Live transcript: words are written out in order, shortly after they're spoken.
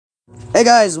Hey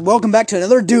guys, welcome back to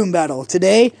another Doom battle.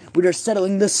 Today, we are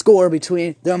settling the score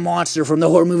between the monster from the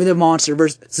horror movie The Monster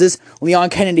versus Leon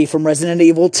Kennedy from Resident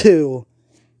Evil 2.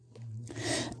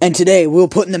 And today, we'll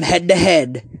put them head to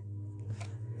head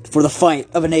for the fight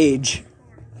of an age.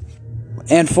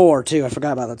 And 4, too. I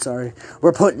forgot about that, sorry.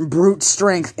 We're putting brute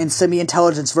strength and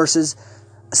semi-intelligence versus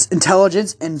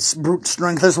intelligence and brute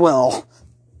strength as well.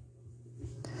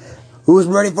 Who's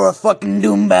ready for a fucking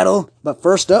Doom battle? But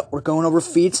first up, we're going over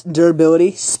feats,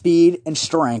 durability, speed, and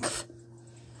strength.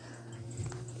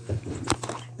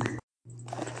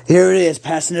 Here it is,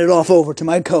 passing it off over to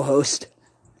my co-host.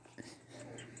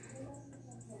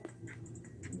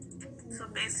 So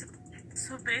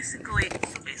basically,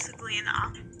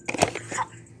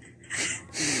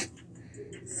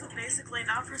 an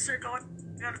officer going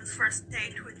on his first day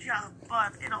to a job,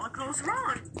 but it all goes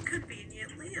wrong.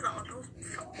 Conveniently, it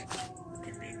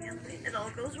all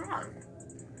goes wrong.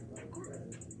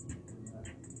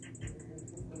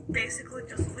 Basically,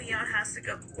 just Leon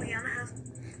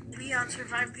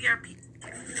survived the RP.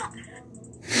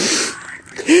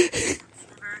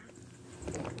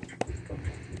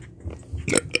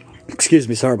 Excuse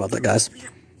me, sorry about that, guys.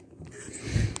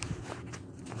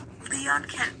 Leon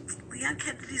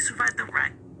Kennedy survived the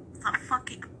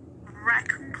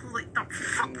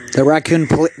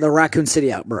Raccoon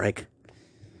City outbreak.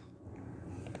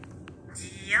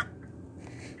 Yep.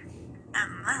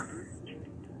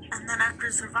 And then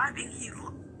after surviving,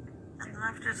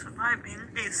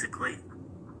 basically,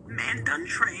 man done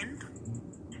trained,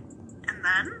 and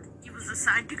then he was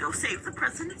assigned to go save the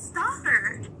president's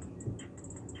daughter.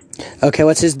 Okay,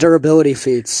 what's his durability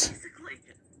feats? Basically,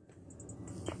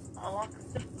 all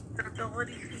of the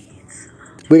durability feats.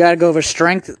 We gotta go over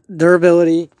strength,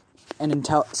 durability, and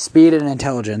speed and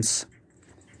intelligence.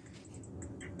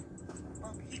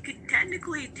 Well, he could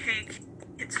technically take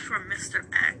hits from Mr.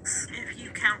 X if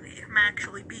you count him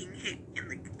actually being hit in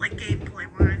the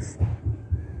gameplay-wise.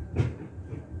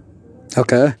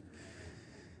 Okay.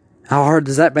 How hard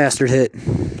does that bastard hit?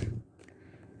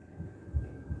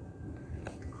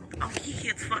 Oh, he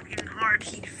hits fucking hard.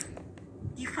 He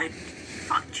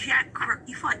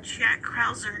fought Jack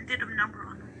Krauser and did a number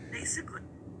on him. Basically,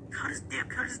 cut his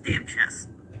damn chest.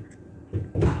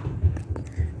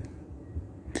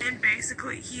 And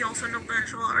basically, he also knows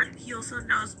martial arts. He also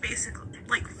knows basic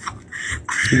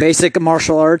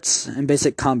martial arts and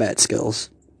basic combat skills.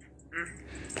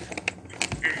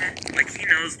 He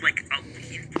knows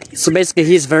So basically,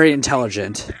 he's very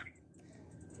intelligent.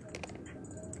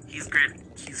 He's great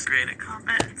at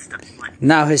combat and stuff like that.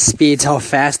 Now his speed's how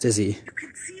fast is he? You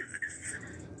can see this.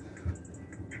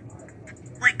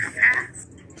 Fast?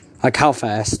 Like how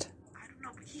fast? I don't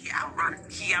know,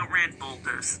 but he outran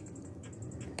boulders.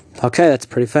 Okay, that's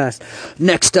pretty fast.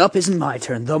 Next up is my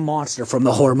turn. The Monster from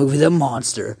the horror movie The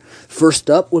Monster. First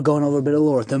up, we're going over a bit of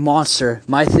lore. The Monster.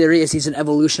 My theory is he's an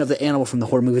evolution of the animal from the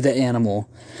horror movie The Animal.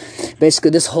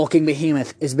 Basically, this hulking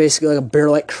behemoth is basically like a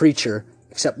bear-like creature,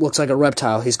 except looks like a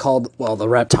reptile. He's called, the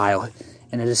reptile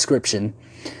in a description.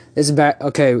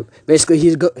 Okay, basically,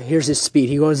 here's his speed.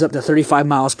 He goes up to 35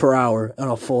 miles per hour on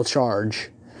a full charge.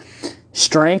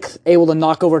 Strength, able to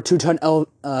knock over a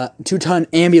 2-ton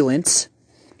ambulance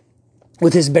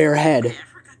with his bare head. I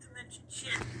forgot to mention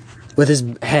shit. With his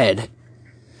head.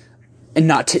 And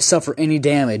not suffer any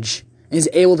damage. And is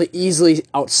able to easily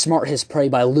outsmart his prey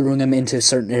by luring them into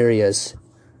certain areas.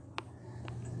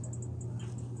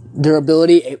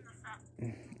 Durability.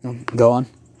 Go on.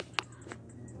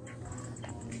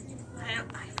 I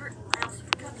also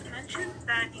forgot to mention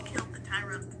that he killed the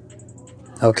tyrant.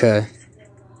 Okay.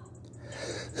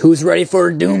 Who's ready for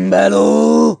a Doom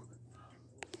battle?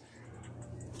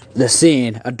 The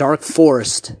scene, a dark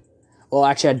forest. Well,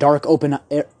 actually, a dark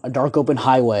open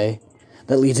highway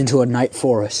that leads into a night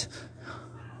forest.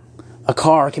 A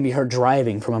car can be heard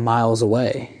driving from miles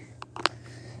away.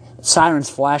 Sirens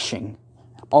flashing.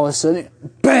 All of a sudden,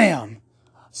 BAM!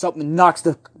 Something knocks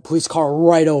the police car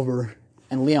right over,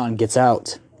 and Leon gets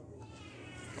out.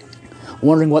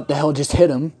 Wondering what the hell just hit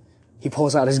him, he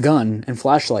pulls out his gun and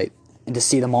flashlight, and to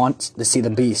see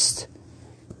the beast.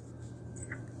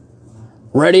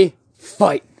 Ready?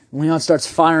 Fight! Leon starts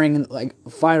firing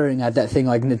at that thing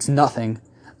like it's nothing.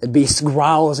 The beast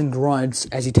growls and grunts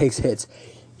as he takes hits.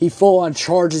 He full-on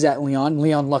charges at Leon.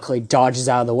 Leon luckily dodges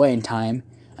out of the way in time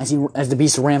as the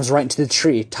beast rams right into the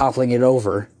tree, toppling it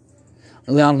over.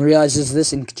 Leon realizes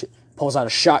this and pulls out a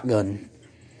shotgun.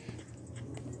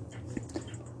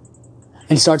 And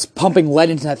he starts pumping lead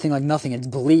into that thing like nothing.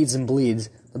 It bleeds and bleeds.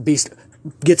 The beast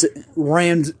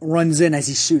runs in as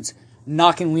he shoots,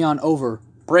 knocking Leon over,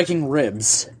 breaking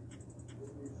ribs.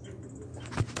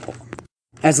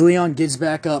 As Leon gets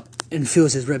back up and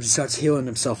feels his ribs and starts healing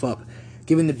himself up,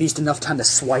 giving the beast enough time to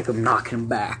swipe him, knock him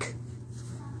back.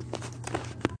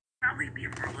 Probably be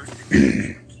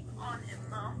realistic. Keep on him,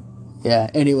 though. Yeah,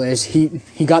 anyways,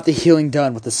 he got the healing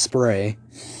done with the spray.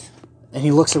 And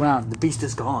he looks around. The beast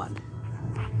is gone.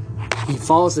 He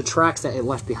follows the tracks that it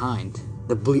left behind.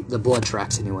 The blood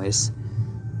tracks, anyways.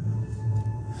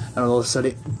 And all of a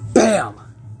sudden, BAM!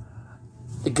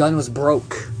 The gun was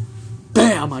broke.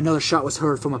 BAM! Another shot was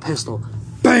heard from a pistol.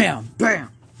 BAM! BAM!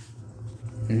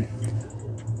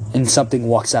 And something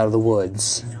walks out of the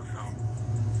woods.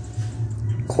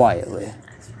 Quietly.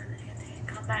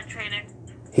 Combat training.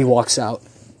 He walks out.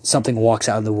 Something walks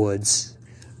out of the woods.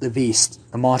 The beast,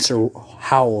 the monster,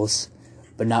 howls,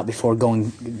 but not before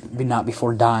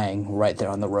dying right there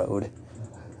on the road.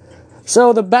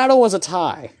 So the battle was a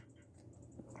tie.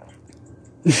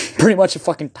 Pretty much a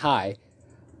fucking tie.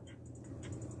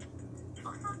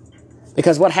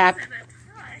 Because what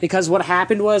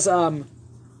happened was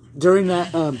during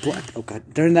that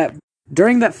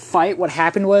fight, what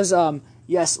happened was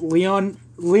yes,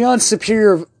 Leon's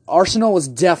superior arsenal was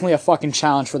definitely a fucking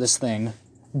challenge for this thing.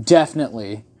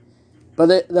 Definitely.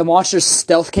 But the monster's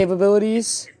stealth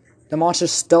capabilities,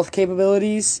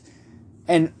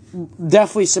 and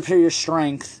definitely superior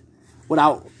strength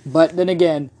but then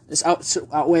again, this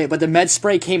outweigh it. But the med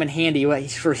spray came in handy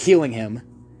for healing him.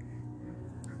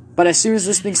 But as soon as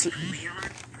this thing's...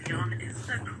 Leon is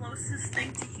the closest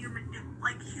thing to human doom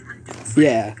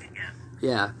Yeah.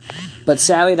 Yeah. But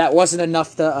sadly, that wasn't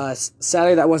enough to...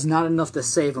 sadly, that was not enough to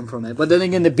save him from it. But then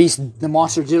again, the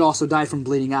monster did also die from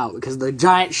bleeding out. Because of the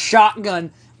giant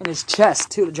shotgun in his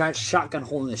chest, too. The giant shotgun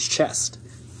hole in his chest.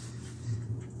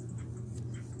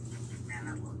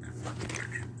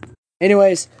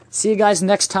 Anyways, see you guys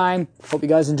next time. Hope you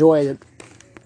guys enjoyed it.